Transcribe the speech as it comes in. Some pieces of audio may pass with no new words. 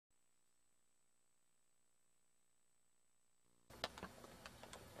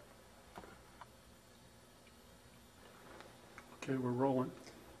Okay, we're rolling.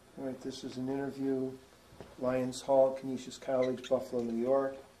 All right, this is an interview, Lyons Hall, Canisius College, Buffalo, New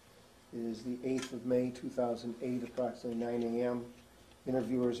York. It is the 8th of May, 2008, approximately 9 a.m.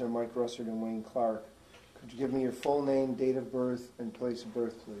 Interviewers are Mike Russert and Wayne Clark. Could you give me your full name, date of birth, and place of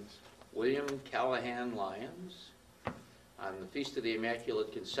birth, please? William Callahan Lyons, on the Feast of the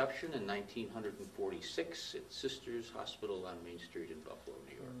Immaculate Conception in 1946 at Sisters Hospital on Main Street in Buffalo,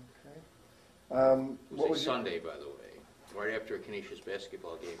 New York. Okay. It was a Sunday, by the way, right after a Canisius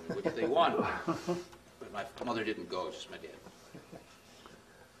basketball game in which they won. But my mother didn't go, just my dad.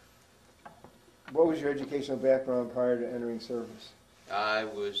 What was your educational background prior to entering service? I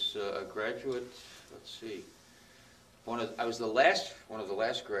was a graduate, let's see, I was one of the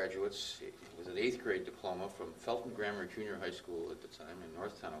last graduates. It was an 8th grade diploma from Felton Grammar Junior High School at the time in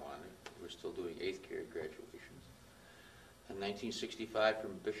North Tonawanda. We were still doing 8th grade graduations. In 1965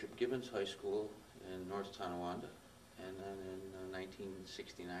 from Bishop Gibbons High School in North Tonawanda. And then in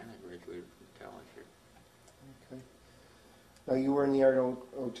 1969 I graduated from college here. Okay. Now you were in the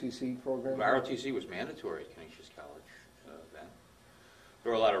ROTC program? ROTC was mandatory at Canisius College then.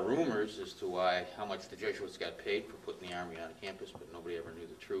 There were a lot of rumors as to how much the Jesuits got paid for putting the Army on campus, but nobody ever knew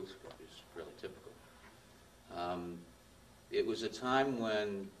the truth, which is really typical. It was a time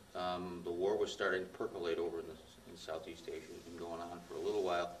when the war was starting to percolate over in Southeast Asia. It had been going on for a little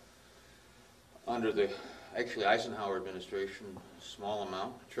while. Under the, actually, Eisenhower administration, a small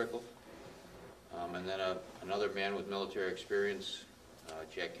amount, a trickle. And then another man with military experience,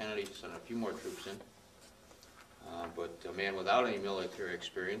 Jack Kennedy, sent a few more troops in. But a man without any military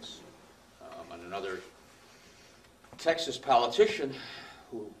experience, and another Texas politician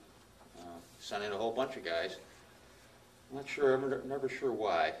who sent in a whole bunch of guys. I'm not sure, I'm never sure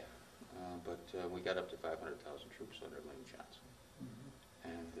why, but we got up to 500,000 troops under Lyndon Johnson.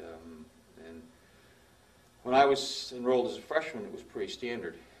 Mm-hmm. And when I was enrolled as a freshman, it was pretty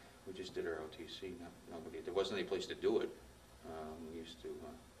standard. We just did our OTC. There wasn't any place to do it. We used to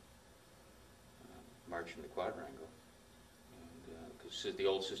march in the quadrangle. Because the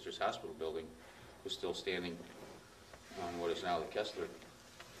old Sisters Hospital building was still standing on what is now the Kessler.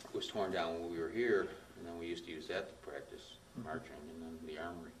 It was torn down when we were here, and then we used to use that to practice marching, and then the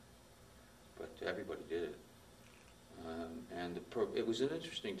armory. But everybody did it. And it was an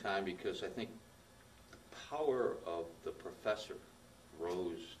interesting time because I think the power of the professor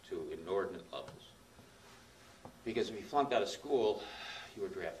rose to inordinate levels. Because if you flunked out of school, you were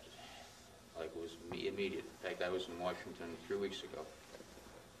drafted. Like, it was immediate. In fact, I was in Washington 3 weeks ago.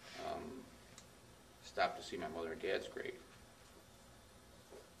 Stopped to see my mother and dad's grave.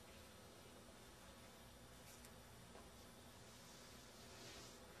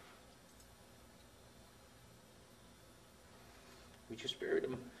 We just buried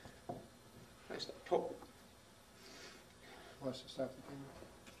him last October. Wants to stop the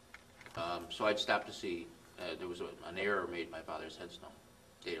camera? So I'd stopped to see, there was an error made in my father's headstone.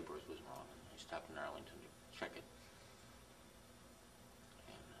 Date of birth was wrong, and I stopped in Arlington to check it.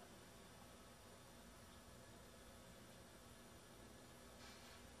 And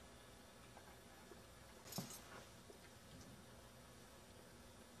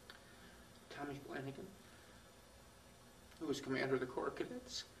Tommy Flanagan, who was commander of the Corps of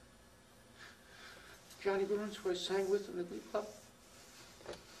Cadets. Johnny Burns, who I sang with in the Glee Club.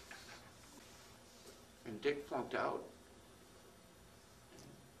 And Dick flunked out.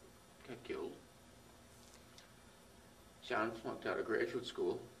 Got killed. John flunked out of graduate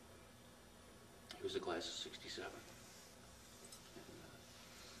school. He was a class of 67.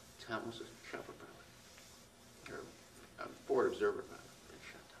 And Tom was a chopper pilot, or a forward observer pilot, been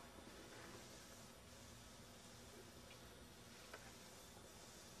shot down.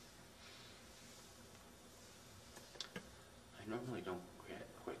 I normally don't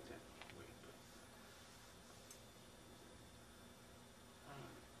react quite that way,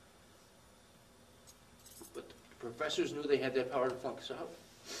 but the professors knew they had that power to flunk us out.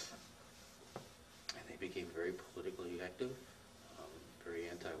 And they became very politically active, very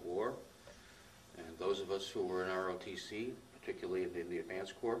anti-war. And those of us who were in ROTC, particularly in the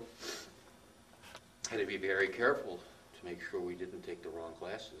advanced corps, had to be very careful to make sure we didn't take the wrong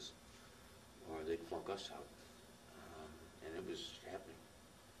classes or they'd flunk us out. And it was happening.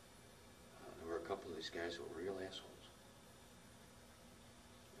 There were a couple of these guys who were real assholes.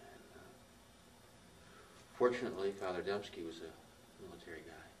 And fortunately, Father Dembski was a military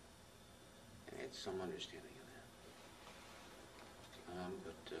guy and had some understanding of that.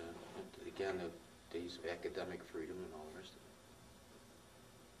 But again, the days of academic freedom and all the rest of it.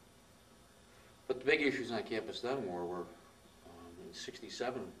 But the big issues on campus then were in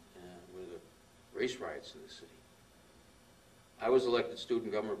 '67 were the race riots in the city. I was elected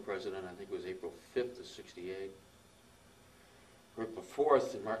student government president, I think it was April 5th of '68. April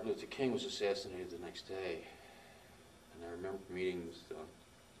 4th, and Martin Luther King was assassinated the next day. And I remember meeting with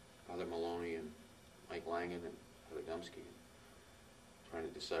Father Maloney and Mike Langan and Father Dumsky, trying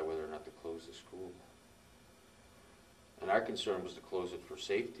to decide whether or not to close the school. And our concern was to close it for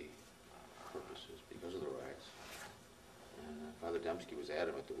safety purposes because of the riots. And Father Dumsky was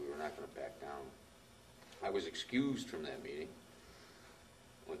adamant that we were not going to back down. I was excused from that meeting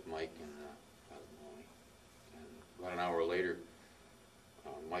with Mike and Father Maloney. And about an hour later,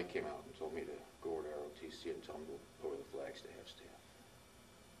 Mike came out and told me to go over to ROTC and tell them to lower the flags to half staff.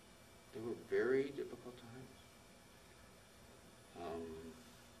 They were very difficult times.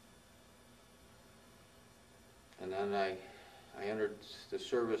 And then I entered the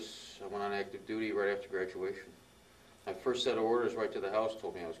service. I went on active duty right after graduation. My first set of orders right to the house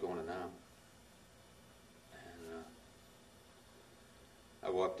told me I was going to Nam. And I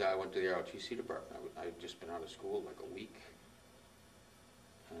walked out, I went to the ROTC department. I'd just been out of school like a week.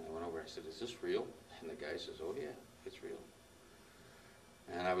 And I went over and I said, "Is this real?" And the guy says, "Oh yeah, it's real."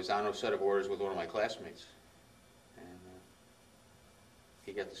 And I was on a set of orders with one of my classmates. And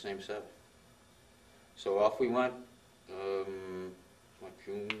he got the same set. So off we went,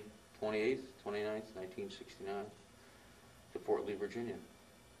 June 28th, 29th, 1969, to Fort Lee, Virginia,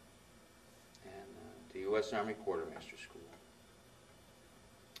 and the U.S. Army Quartermaster School.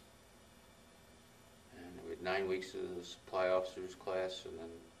 And we had 9 weeks of the supply officers class, and then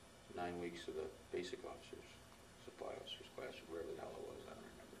 9 weeks of the basic officers, supply officers class, or whatever the hell it was, I don't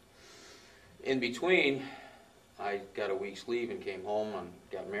remember. In between, I got a week's leave and came home and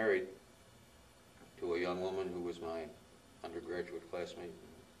got married to a young woman who was my undergraduate classmate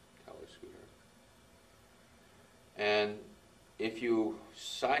and college sweetheart. And if you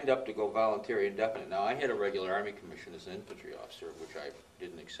signed up to go voluntary indefinite, now I had a regular Army commission as an infantry officer, which I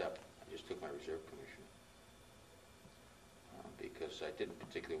didn't accept. I just took my reserve commission because I didn't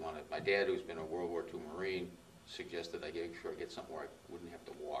particularly want it. My dad, who's been a World War II Marine, suggested I make sure I get something where I wouldn't have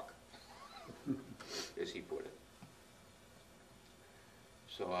to walk, as he put it.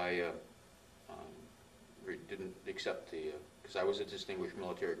 So I didn't accept because I was a distinguished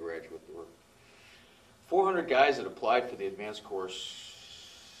military graduate. There were 400 guys that applied for the advanced program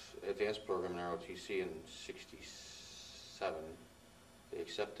in ROTC in '67. They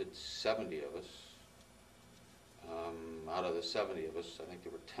accepted 70 of us. Out of the 70 of us, I think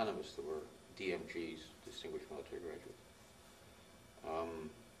there were 10 of us that were DMGs, distinguished military graduates.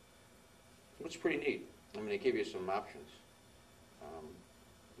 Which is pretty neat. I mean, they gave you some options,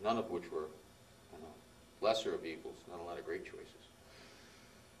 none of which were lesser of evils, not a lot of great choices.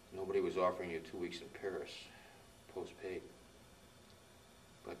 Nobody was offering you 2 weeks in Paris, post-paid.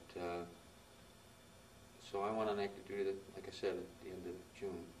 But, so I went on active duty, like I said, at the end of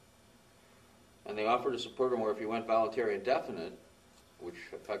June. And they offered us a program where if you went voluntary indefinite, which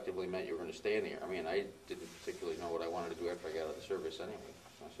effectively meant you were going to stay in the Army, and I didn't particularly know what I wanted to do after I got out of the service anyway.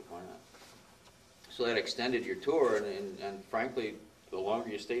 So I said, why not? So that extended your tour, and frankly, the longer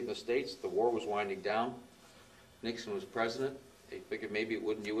you stayed in the States, the war was winding down. Nixon was president. They figured maybe you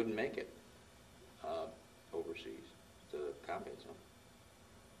wouldn't make it overseas to the combat zone.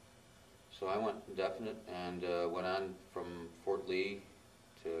 So I went indefinite and went on from Fort Lee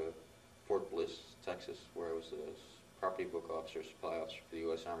to Fort Bliss, Texas, where I was a property book officer, supply officer for the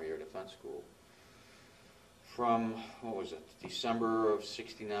U.S. Army Air Defense School. From, what was it, December of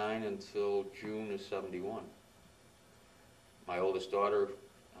 '69 until June of '71. My oldest daughter,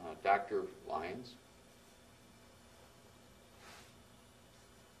 Dr. Lyons,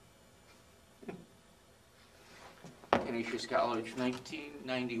 Canisius College,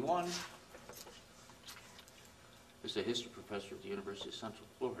 1991, is a history professor at the University of Central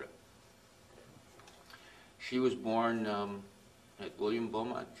Florida. She was born at William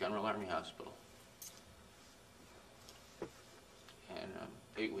Beaumont General Army Hospital. And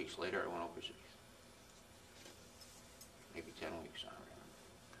 8 weeks later, I went overseas. Maybe 10 weeks, I don't remember.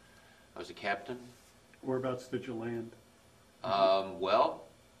 I was a captain. Whereabouts did you land?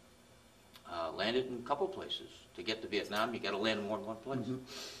 Landed in a couple places. To get to Vietnam, you got to land in more than one place.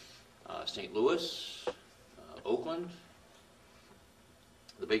 St. Louis, Oakland,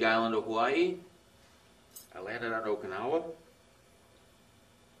 the Big Island of Hawaii. I landed on Okinawa.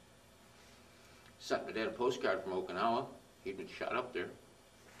 Sent my dad a postcard from Okinawa. He'd been shot up there.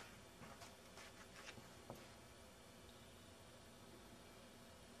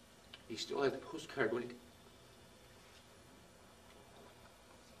 He still had the postcard when he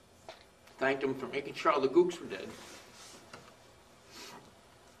thanked him for making sure all the gooks were dead.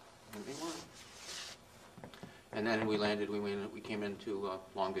 And they weren't. And then we landed, we came into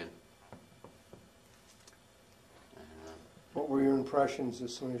Long Bin. And, What were your impressions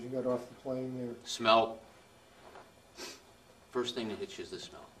as soon as you got off the plane there? smell. First thing that hits you is the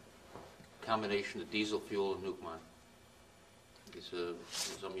smell. Combination of diesel fuel and nuke mine. It's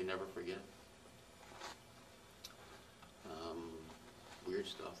something you never forget. Weird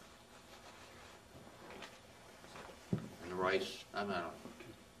stuff. And the rice, I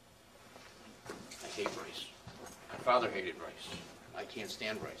hate rice. My father hated rice. I can't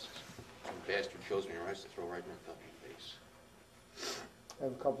stand rice. Some bastard shows me rice to throw right in my fucking face. I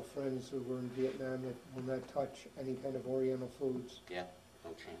have a couple friends who were in Vietnam that will not touch any kind of Oriental foods. Yeah,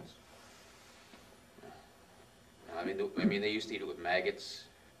 no chance. I mean, they used to eat it with maggots.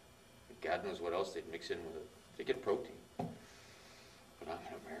 God knows what else they'd mix in with it. They get protein. But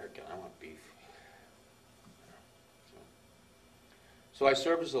I'm an American. I want beef. So I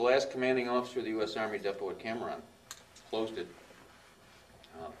served as the last commanding officer of the U.S. Army Depot at Cameron. Closed it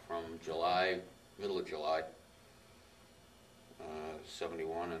from middle of July,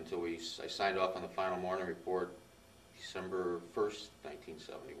 71, until I signed off on the final morning report, December 1st,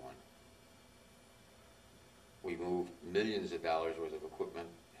 1971. We moved millions of dollars worth of equipment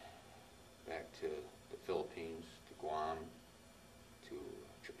back to the Philippines, to Guam, to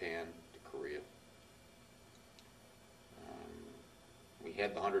Japan, to Korea. We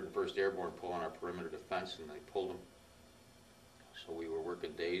had the 101st Airborne pull on our perimeter defense, and they pulled them. So we were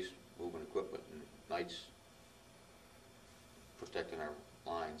working days, moving equipment, and nights protecting our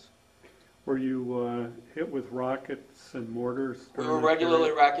lines. Were you hit with rockets and mortars? We were regularly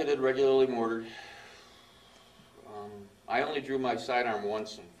rocketed, regularly mortared. I only drew my sidearm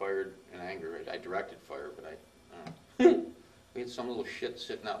once and fired in anger. I directed fire, but we had some little shit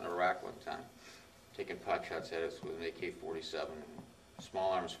sitting out in Iraq one time, taking pot shots at us with an AK-47.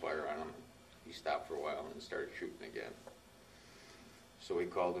 Small arms fire on him. He stopped for a while and then started shooting again. So we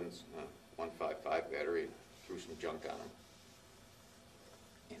called in 155 battery and threw some junk on him.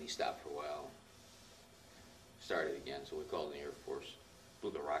 And he stopped for a while. Started again, so we called in the Air Force. Blew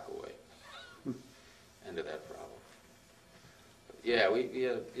the rock away. End of that problem.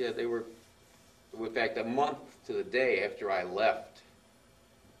 But they were, in fact, a month to the day after I left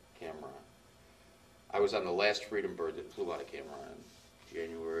Cameron, I was on the last Freedom Bird that flew out of Cameron on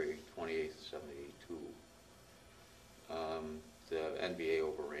January 28th, 72. The NBA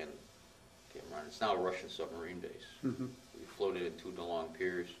overran Cameron. It's now a Russian submarine base. Mm-hmm. We floated in 2 DeLong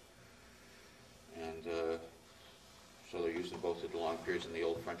piers, and so they're using both the DeLong piers and the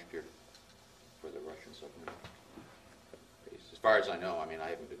old French pier for the Russian submarine base. As far as I know, I mean, I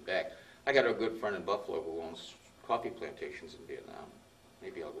haven't been back. I got a good friend in Buffalo who owns coffee plantations in Vietnam.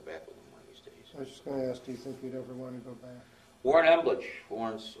 Maybe I'll go back with him one of these days. I was just going to ask, do you think you'd ever want to go back? Warren Emblich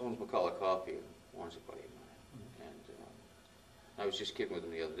owns McCullough Coffee, and Warren's a buddy of mine. And I was just kidding with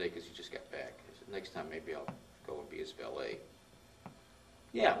him the other day because he just got back. I said, next time maybe I'll go and be his valet.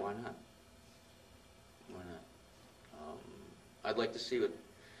 Yeah, why not? Why not? I'd like to see what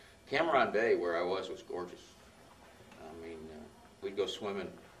Cameron Bay, where I was gorgeous. I mean, we'd go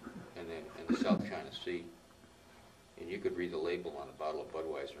swimming in the South China Sea, and you could read the label on a bottle of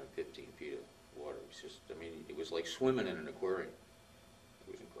Budweiser in 15 feet of water. It was just, I mean, it was like swimming in an aquarium.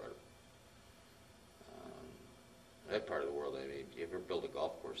 It was incredible. That part of the world, I mean, if you ever build a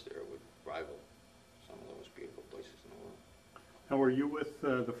golf course there, it would rival some of the most beautiful places in the world. Now, were you with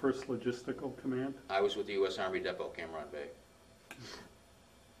the 1st Logistical Command? I was with the U.S. Army Depot, Cameron Bay,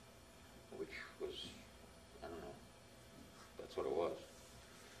 which was, I don't know, that's what it was.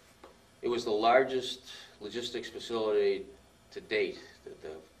 It was the largest logistics facility to date that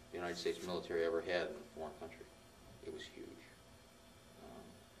the United States military ever had in a foreign country. It was huge.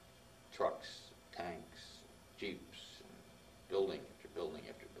 Trucks, tanks, jeeps, building after building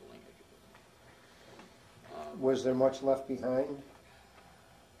after building after building. Was there much left behind?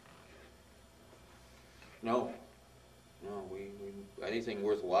 No, anything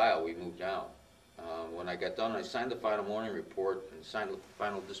worthwhile, we moved out. When I got done, I signed the final morning report and signed the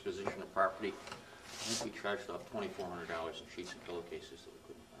final disposition of property. I think we charged off $2,400 in sheets and pillowcases that we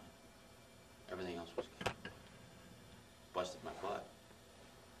couldn't find. Everything else was gone. Busted my butt.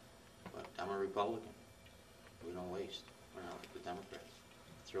 But I'm a Republican. We don't waste. We're not like the Democrats.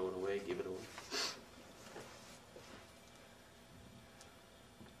 Throw it away, give it away.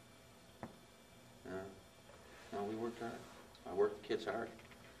 No, we worked hard. I worked the kids hard.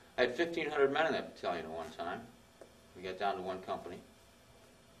 I had 1,500 men in that battalion at one time. We got down to one company.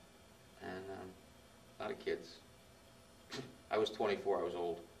 And a lot of kids. I was 24, I was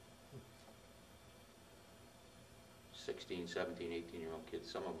old. 16, 17, 18-year-old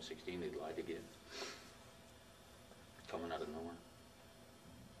kids. Some of them 16, they'd lied to get. coming out of nowhere.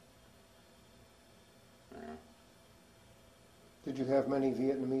 Yeah. Did you have many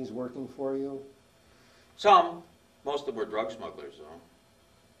Vietnamese working for you? Some. Most of them were drug smugglers, though.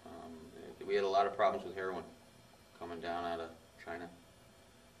 We had a lot of problems with heroin coming down out of China.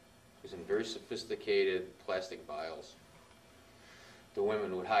 It was in very sophisticated plastic vials. The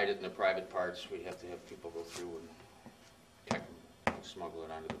women would hide it in their private parts. We'd have to have people go through and check them and smuggle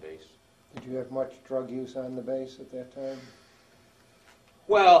it onto the base. Did you have much drug use on the base at that time?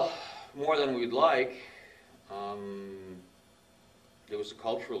 Well, more than we'd like. There was a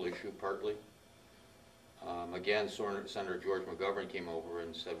cultural issue, partly. Again, Senator George McGovern came over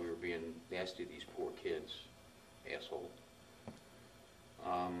and said we were being nasty to these poor kids. Asshole.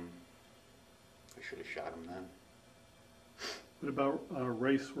 I should have shot him then. What about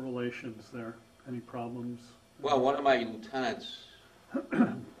race relations there? Any problems? Well, one of my lieutenants,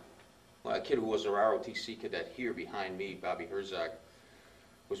 well, a kid who was a ROTC cadet here behind me, Bobby Herzog,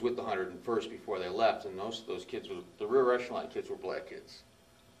 was with the 101st before they left, and most of those kids, the rear echelon kids were black kids.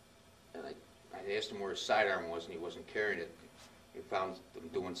 And I asked him where his sidearm was, and he wasn't carrying it. He found them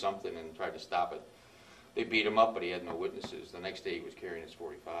doing something and tried to stop it. They beat him up, but he had no witnesses. The next day he was carrying his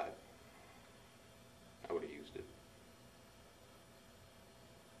 .45. I would have used it.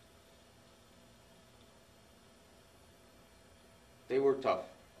 They were tough.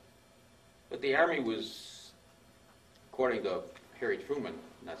 But the Army was, according to Harry Truman,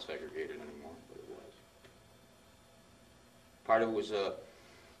 not segregated anymore, but it was. Part of it was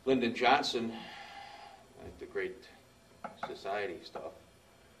Lyndon Johnson, like the Great Society stuff,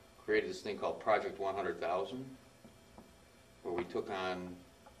 created this thing called Project 100,000, where we took on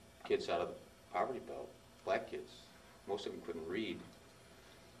kids out of the poverty belt, black kids. Most of them couldn't read.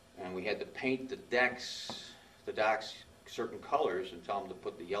 And we had to paint the docks, certain colors and tell them to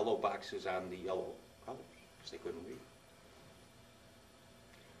put the yellow boxes on the yellow colors, because they couldn't read.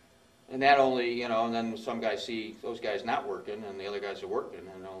 And that only, and then some guys see those guys not working and the other guys are working,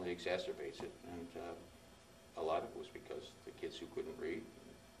 and it only exacerbates it. And a lot of it was because the kids who couldn't read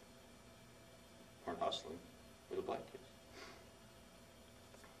weren't hustling were the black kids.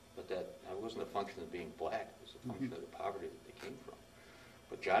 But that wasn't a function of being black, it was a function of the poverty that they came from.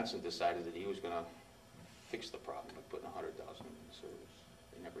 But Johnson decided that he was going to fix the problem by putting 100,000 in the service.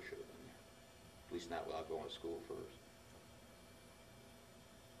 They never should have been there. At least not without going to school first.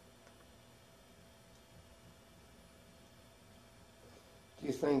 Do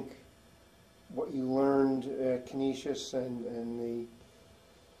you think what you learned at Canisius and the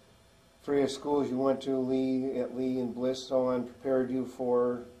various schools you went to, Lee and Bliss, so on, prepared you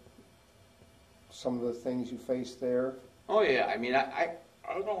for some of the things you faced there? Oh yeah, I mean, I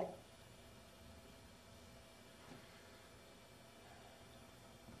don't.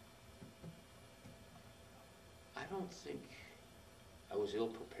 I don't think I was ill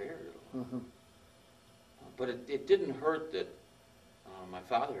prepared at all. Mm-hmm. But it didn't hurt that my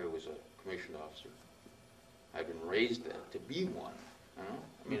father was a commissioned officer. I'd been raised to be one. I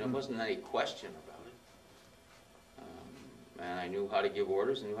mean, there wasn't any question about it. And I knew how to give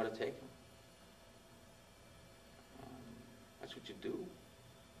orders and knew how to take them. That's what you do.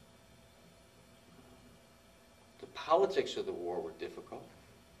 The politics of the war were difficult.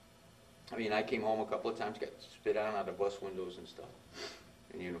 I mean, I came home a couple of times, got spit on out of bus windows and stuff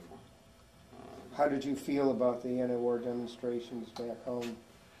in uniform. How did you feel about the anti-war demonstrations back home?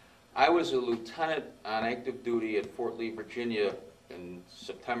 I was a lieutenant on active duty at Fort Lee, Virginia in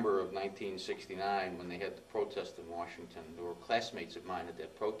September of 1969 when they had the protest in Washington. There were classmates of mine at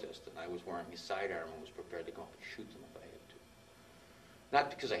that protest, and I was wearing a sidearm and was prepared to go up and shoot them if I had to. Not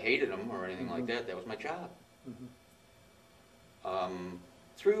because I hated them or anything like that. That was my job. 4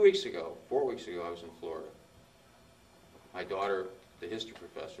 weeks ago, I was in Florida. My daughter, the history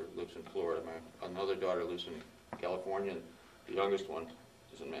professor, lives in Florida. My another daughter lives in California, and the youngest one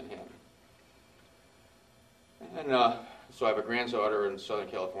is in Manhattan. And so I have a granddaughter in Southern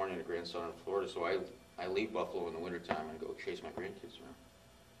California and a grandson in Florida, so I leave Buffalo in the wintertime and go chase my grandkids around.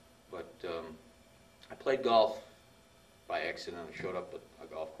 But I played golf by accident. I showed up at a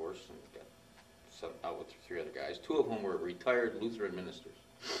golf course and got sent out with 3 other guys, 2 of whom were retired Lutheran ministers.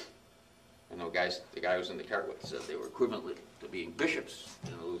 And the guy who was in the cart with said they were equivalent to being bishops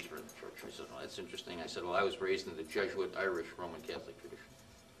in the Lutheran church. I said, well, that's interesting. I said, well, I was raised in the Jesuit, Irish, Roman Catholic tradition.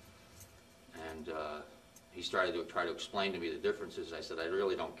 And he started to try to explain to me the differences. I said, I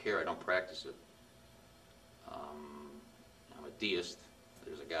really don't care. I don't practice it. I'm a deist.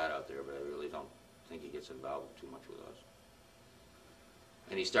 There's a God out there, but I really don't think he gets involved too much with us.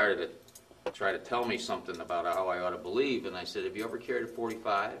 And he started to try to tell me something about how I ought to believe. And I said, have you ever carried a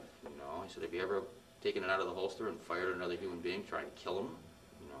 .45? I said, have you ever taken it out of the holster and fired another human being, trying to kill him.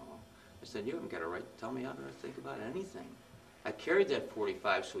 You know, I said, you haven't got a right to tell me how to think about anything. I carried that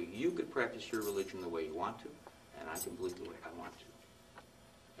 .45 so you could practice your religion the way you want to, and I can believe the way I want to.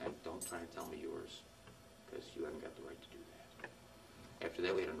 And don't try to tell me yours, because you haven't got the right to do that. After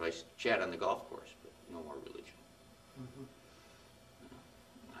that, we had a nice chat on the golf course, but no more religion. Mhm.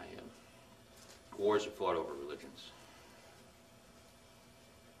 Wars are fought over religions.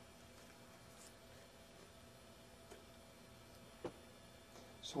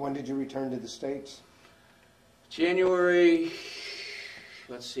 So when did you return to the States? January,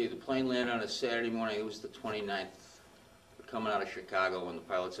 let's see, the plane landed on a Saturday morning. It was the 29th. We're coming out of Chicago when the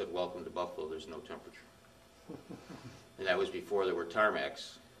pilot said, welcome to Buffalo, there's no temperature. And that was before there were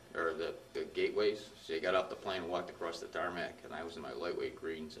tarmacs, or the gateways. So you got off the plane and walked across the tarmac, and I was in my lightweight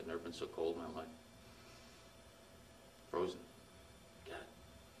greens. I'd never been so cold in my life. Frozen. God.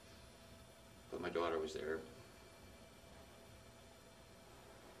 But my daughter was there.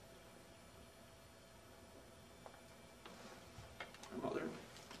 My mother.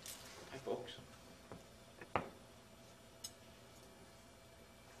 Hi, folks. How'd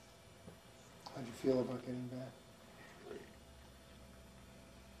you feel about getting back?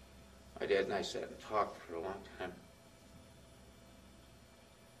 My dad and I sat and talked for a long time.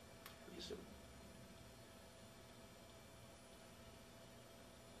 He said,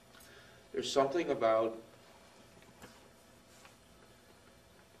 there's something about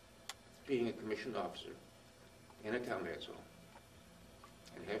being a commissioned officer in a combat zone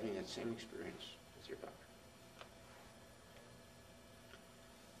and having that same experience with your doctor.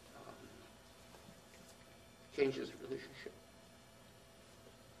 Changes the relationship.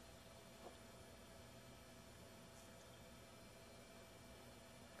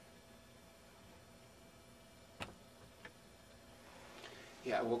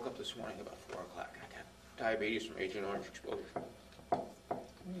 Yeah, I woke up this morning about 4 o'clock. I got diabetes from Agent Orange exposure.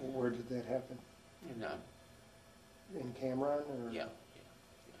 Where did that happen? And, In Cameron? Or? yeah.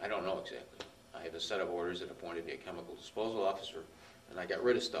 I don't know exactly. I had a set of orders that appointed me a chemical disposal officer, and I got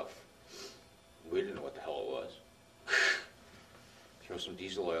rid of stuff. We didn't know what the hell it was. Throw some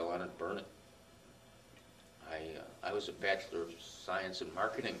diesel oil on it, burn it. I was a Bachelor of Science in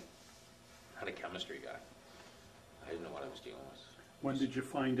Marketing, not a chemistry guy. I didn't know what I was dealing with. When did you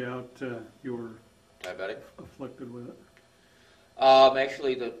find out you were Diabetic? afflicted with it?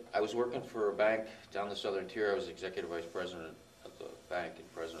 Actually, I was working for a bank down the southern tier. I was executive vice president of the bank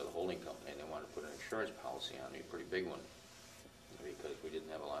and president of the holding company, and they wanted to put an insurance policy on me, a pretty big one, because we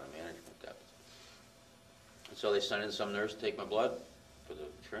didn't have a lot of management depth. And so they sent in some nurse to take my blood for the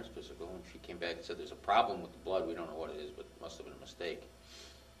insurance physical, and she came back and said, there's a problem with the blood. We don't know what it is, but it must have been a mistake.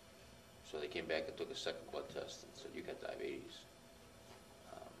 So they came back and took a second blood test and said, you got diabetes.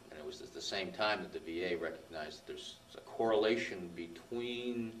 And it was at the same time that the VA recognized that there's a correlation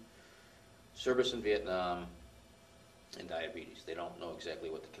between service in Vietnam and diabetes. They don't know exactly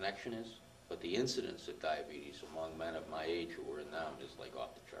what the connection is, but the incidence of diabetes among men of my age who were in Nam is like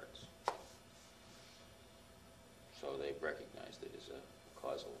off the charts. So they've recognized it as a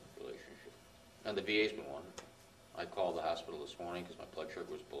causal relationship. And the VA's been wondering. I called the hospital this morning because my blood sugar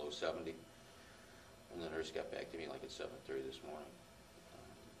was below 70, and the nurse got back to me like at 7:30 this morning.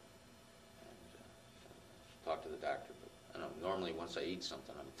 Talk to the doctor, but I don't know, normally once I eat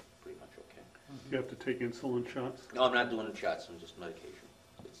something, I'm pretty much okay. You have to take insulin shots? No, I'm not doing the shots, I'm just medication.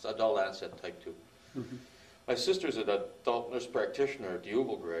 It's adult onset type 2. Mm-hmm. My sister's an adult nurse practitioner, a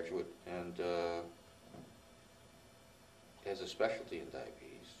DUBL graduate, and has a specialty in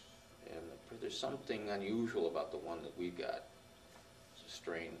diabetes. And there's something unusual about the one that we've got. It's a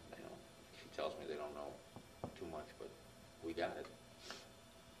strain, you know. She tells me they don't know too much, but we got it.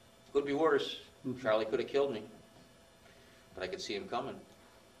 Could be worse. Charlie could have killed me, but I could see him coming,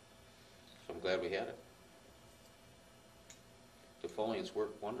 so I'm glad we had it. Defoliants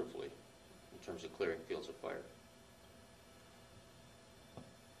work wonderfully in terms of clearing fields of fire.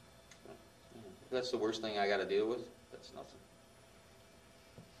 If that's the worst thing I got to deal with, that's nothing.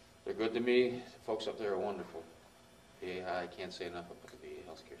 They're good to me. The folks up there are wonderful. I can't say enough about the VA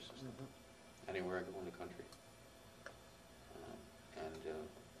healthcare system. Anywhere I go in the country.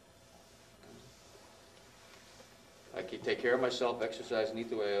 I can take care of myself, exercise, and eat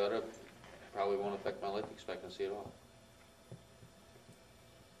the way I ought to. Probably won't affect my life expectancy at all.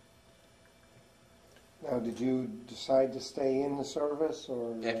 Now, did you decide to stay in the service,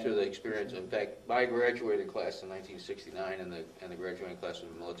 or After the experience, in fact, my graduating class in 1969 and the graduating class from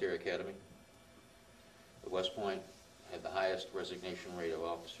the military academy at West Point had the highest resignation rate of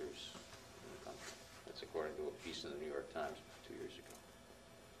officers in the country. That's according to a piece in the New York Times 2 years ago.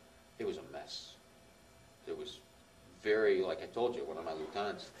 It was a mess. There was very, like I told you, one of my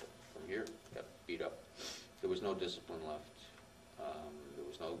lieutenants from here got beat up. There was no discipline left. There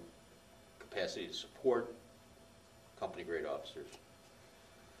was no capacity to support company-grade officers.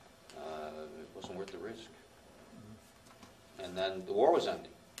 It wasn't worth the risk. And then the war was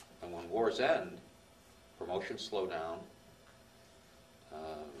ending. And when wars end, promotions slow down.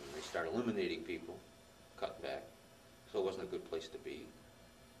 They start eliminating people, cutting back. So it wasn't a good place to be.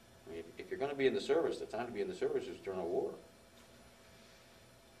 I mean, if you're going to be in the service, the time to be in the service is during a war.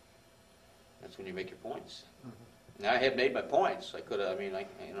 That's when you make your points. Now, I had made my points. I could have,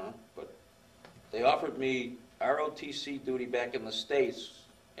 but they offered me ROTC duty back in the States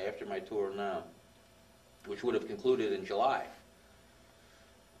after my tour now, which would have concluded in July.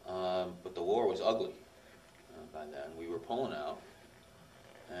 But the war was ugly by then. We were pulling out.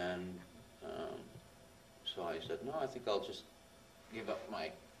 And so I said, no, I think I'll just give up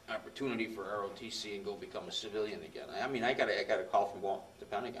my opportunity for ROTC and go become a civilian again. I got a call from the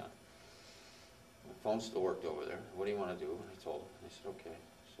Pentagon. My phone still worked over there. What do you want to do? And I told him. I said, okay.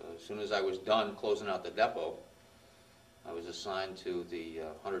 So as soon as I was done closing out the depot, I was assigned to the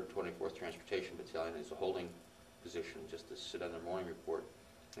 124th Transportation Battalion as a holding position, just to sit on their morning report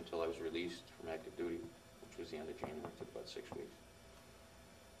until I was released from active duty, which was the end of January. It took about 6 weeks.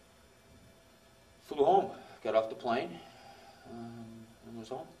 Flew home, got off the plane, and was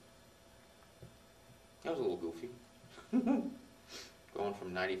home. That was a little goofy. Going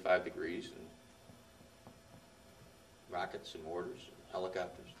from 95 degrees and rockets and mortars and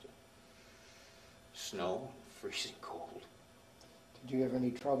helicopters to snow, freezing cold. Did you have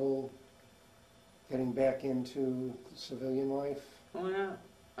any trouble getting back into civilian life? Oh yeah,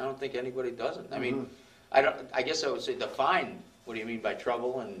 I don't think anybody doesn't. I mean, I guess I would say define what do you mean by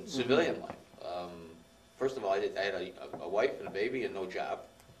trouble in civilian life. First of all, I had a wife and a baby and no job.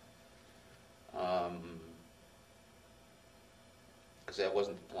 Because that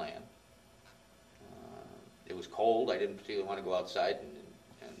wasn't the plan. It was cold. I didn't particularly want to go outside,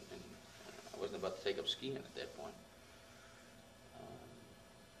 and I wasn't about to take up skiing at that point.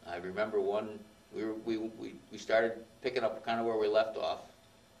 I remember we started picking up kind of where we left off,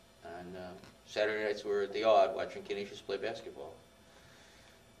 and Saturday nights we were at the Odd watching Canisius play basketball,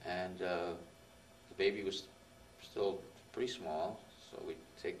 and the baby was still pretty small, so we'd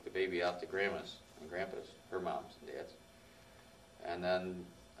take the baby out to Grandma's and Grandpa's, her mom's and dad's, and then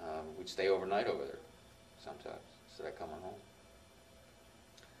we'd stay overnight over there sometimes instead of coming home.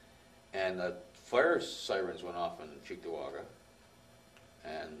 And the fire sirens went off in Cheektowaga,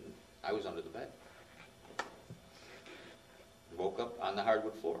 and I was under the bed. Woke up on the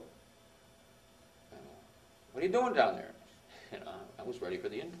hardwood floor. What are you doing down there? I was ready for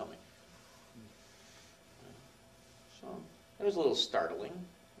the incoming. So it was a little startling,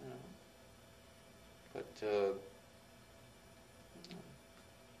 but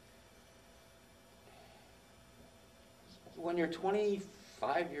when you're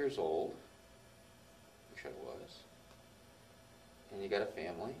 25 years old, which I was, and you got a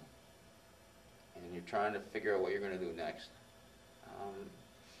family, and you're trying to figure out what you're going to do next,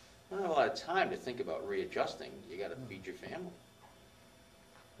 you don't have a lot of time to think about readjusting. You got to feed your family.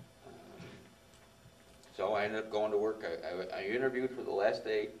 So I ended up going to work. I interviewed for the last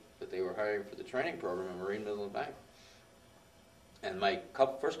day that they were hiring for the training program at Marine Midland Bank. And my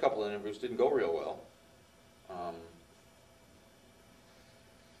first couple of interviews didn't go real well.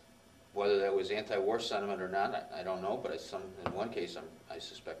 Whether that was anti-war sentiment or not, I don't know, but in one case I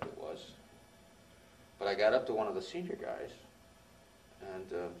suspect it was. But I got up to one of the senior guys, and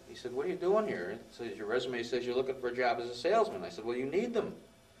he said, "What are you doing here?" He says, "Your resume says you're looking for a job as a salesman." I said, "Well, you need them."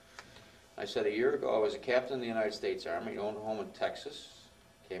 I said, "A year ago I was a captain in the United States Army, owned a home in Texas,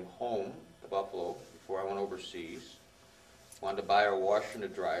 came home to Buffalo before I went overseas, wanted to buy a washer and a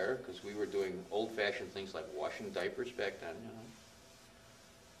dryer because we were doing old-fashioned things like washing diapers back then,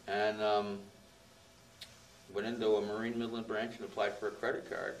 and went into a Marine Midland branch and applied for a credit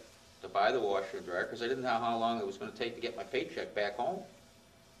card to buy the washer and dryer because I didn't know how long it was going to take to get my paycheck back home.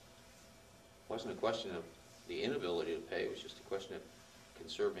 It wasn't a question of the inability to pay, it was just a question of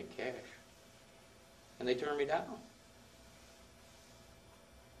conserving cash. And they turned me down.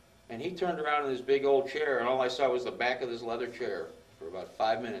 And he turned around in his big old chair, and all I saw was the back of this leather chair for about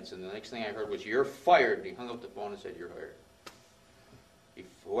 5 minutes, and the next thing I heard was, "You're fired." And he hung up the phone and said, "You're hired."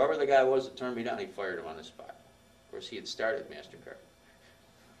 Whoever the guy was that turned me down, he fired him on the spot. Of course, he had started MasterCard.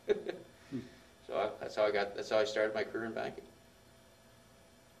 So that's how I started my career in banking.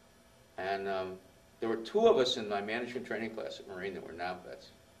 And there were 2 of us in my management training class at Marine that were non-vets.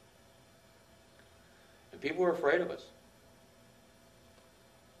 And people were afraid of us.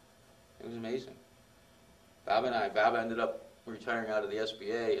 It was amazing. Bob ended up retiring out of the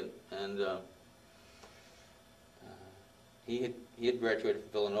SBA, and he had graduated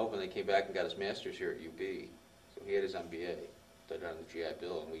from Villanova, and they came back and got his master's here at UB. So he had his MBA, started on the GI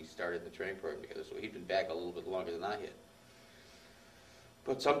Bill, and we started the training program together. So he'd been back a little bit longer than I had.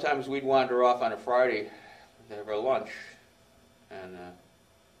 But sometimes we'd wander off on a Friday to have our lunch, and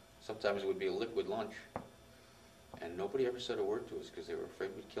sometimes it would be a liquid lunch. And nobody ever said a word to us because they were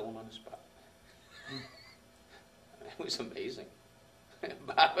afraid we'd kill him on the spot. It was amazing.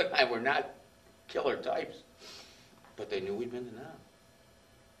 Bob and I were not killer types, but they knew we'd been to Nam.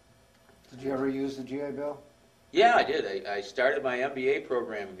 Did you ever use the GI Bill? Yeah, I did. I started my MBA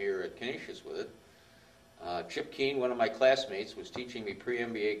program here at Canisius with it. Chip Keene, one of my classmates, was teaching me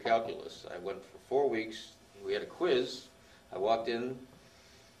pre-MBA calculus. I went for 4 weeks. We had a quiz. I walked in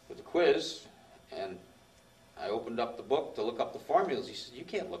with the quiz, and I opened up the book to look up the formulas. He said, "You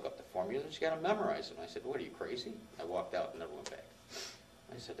can't look up the formulas. You got to memorize them." I said, "What, are you crazy?" I walked out and never went back.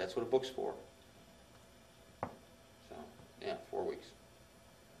 I said, "That's what a book's for." So, yeah, 4 weeks.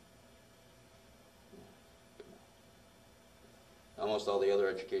 Almost all the other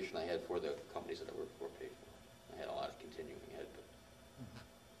education I had for the companies that I worked for paid for. I had a lot of continuing ed, but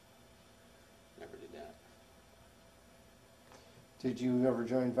never did that. Did you ever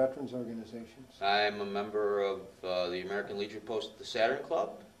join veterans organizations? I'm a member of the American Legion Post at the Saturn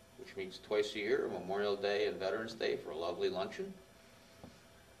Club, which meets twice a year, Memorial Day and Veterans Day, for a lovely luncheon.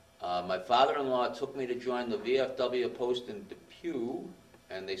 My father-in-law took me to join the VFW post in Depew,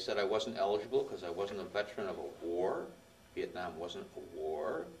 and they said I wasn't eligible because I wasn't a veteran of a war. Vietnam wasn't a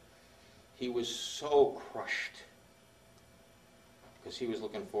war. He was so crushed because he was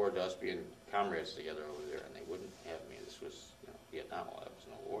looking forward to us being comrades together over there, and they wouldn't have me. This was, Vietnam. Well, that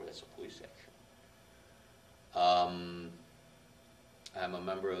wasn't a war. That's a police action. I'm a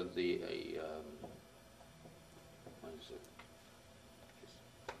member of the what is it?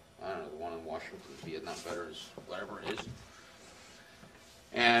 I don't know, the one in Washington, Vietnam Veterans, whatever it is.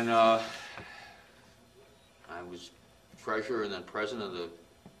 And I was treasurer and then president of the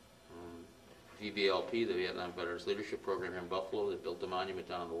VVLP, the Vietnam Veterans Leadership Program here in Buffalo, that built the monument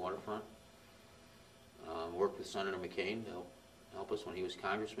down on the waterfront. Worked with Senator McCain to help us when he was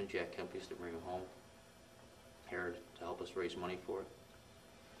congressman. Jack Kemp used to bring him home here to help us raise money for it.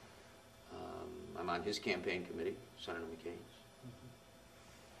 I'm on his campaign committee, Senator McCain's.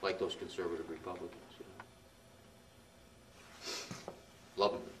 Like those conservative Republicans,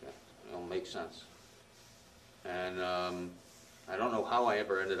 Love them. It don't make sense. And I don't know how I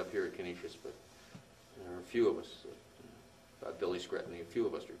ever ended up here at Canisius, but there are a few of us, Billy Scretany, a few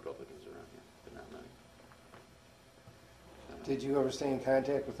of us Republicans around here, but not many. Did you ever stay in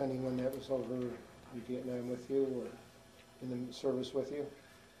contact with anyone that was over in Vietnam with you or in the service with you?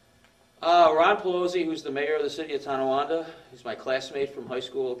 Ron Pelosi, who's the mayor of the city of Tonawanda, he's my classmate from high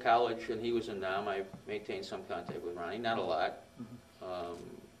school, college, and he was in Nam. I maintained some contact with Ronnie, not a lot.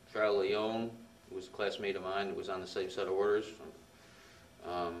 Charlie Leone, who was a classmate of mine, was on the same set of orders.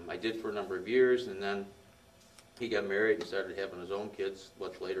 I did for a number of years, and then he got married and started having his own kids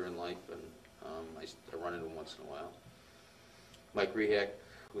much later in life, and I run into him once in a while. Mike Rehak,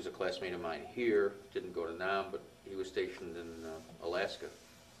 who was a classmate of mine here, didn't go to Nam, but he was stationed in Alaska.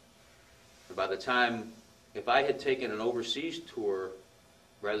 And by the time, if I had taken an overseas tour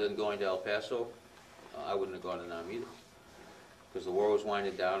rather than going to El Paso, I wouldn't have gone to Nam either. Because the war was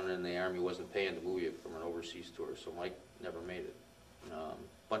winding down and the Army wasn't paying to move you from an overseas tour, so Mike never made it. A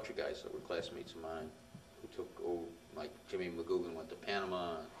bunch of guys that were classmates of mine who took, like Jimmy McGugan went to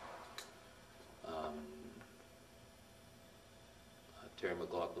Panama, Terry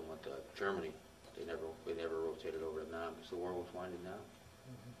McLaughlin went to Germany. They never rotated over to Nam because the war was winding down.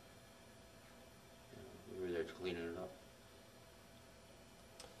 We were there cleaning it up.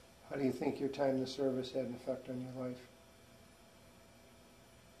 How do you think your time in the service had an effect on your life?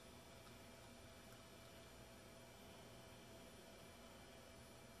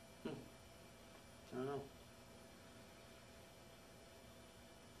 I don't know.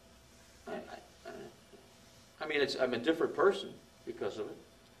 I mean, I'm a different person because of it.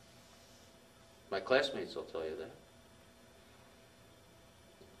 My classmates will tell you that.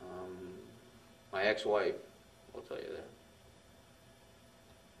 My ex-wife will tell you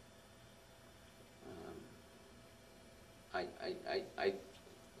that.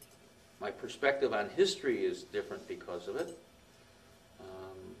 My perspective on history is different because of it.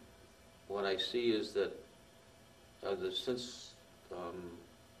 What I see is that when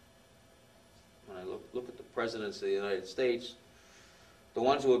I look at the presidents of the United States, the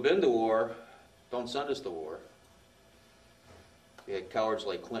ones who have been to war don't send us to war. We had cowards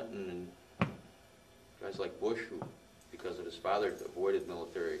like Clinton and Guys like Bush, who, because of his father, avoided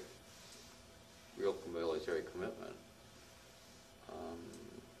real military commitment.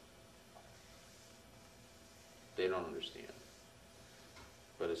 They don't understand.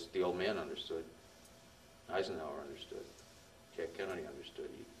 But it's the old man understood. Eisenhower understood. Jack Kennedy understood.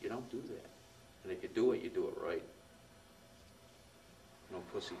 You don't do that. And if you do it right. No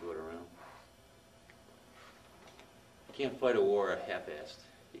pussyfoot around. You can't fight a war half-assed.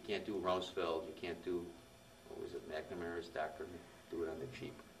 You can't do Rumsfeld. You can't do, what was it, McNamara's doctrine. Do it on the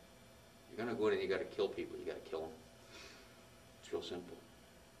cheap. You're going to go in and you got to kill people. You got to kill them. It's real simple.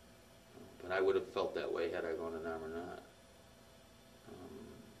 But I would have felt that way had I gone to Nam or not.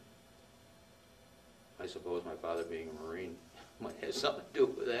 I suppose my father being a Marine might have something to do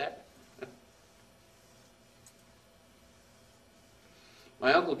with that.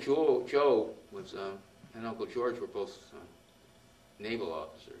 My Uncle Joe was, and Uncle George were both naval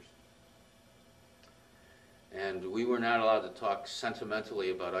officers. And we were not allowed to talk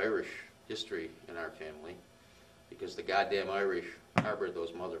sentimentally about Irish history in our family because the goddamn Irish harbored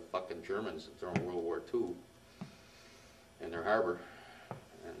those motherfucking Germans during World War II in their harbor.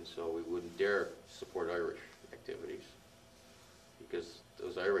 And so we wouldn't dare support Irish activities because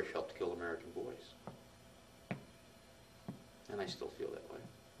those Irish helped kill American boys. And I still feel that way.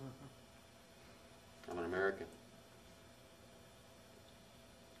 I'm an American.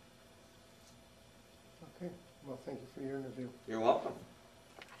 Okay, well, thank you for your interview. You're welcome.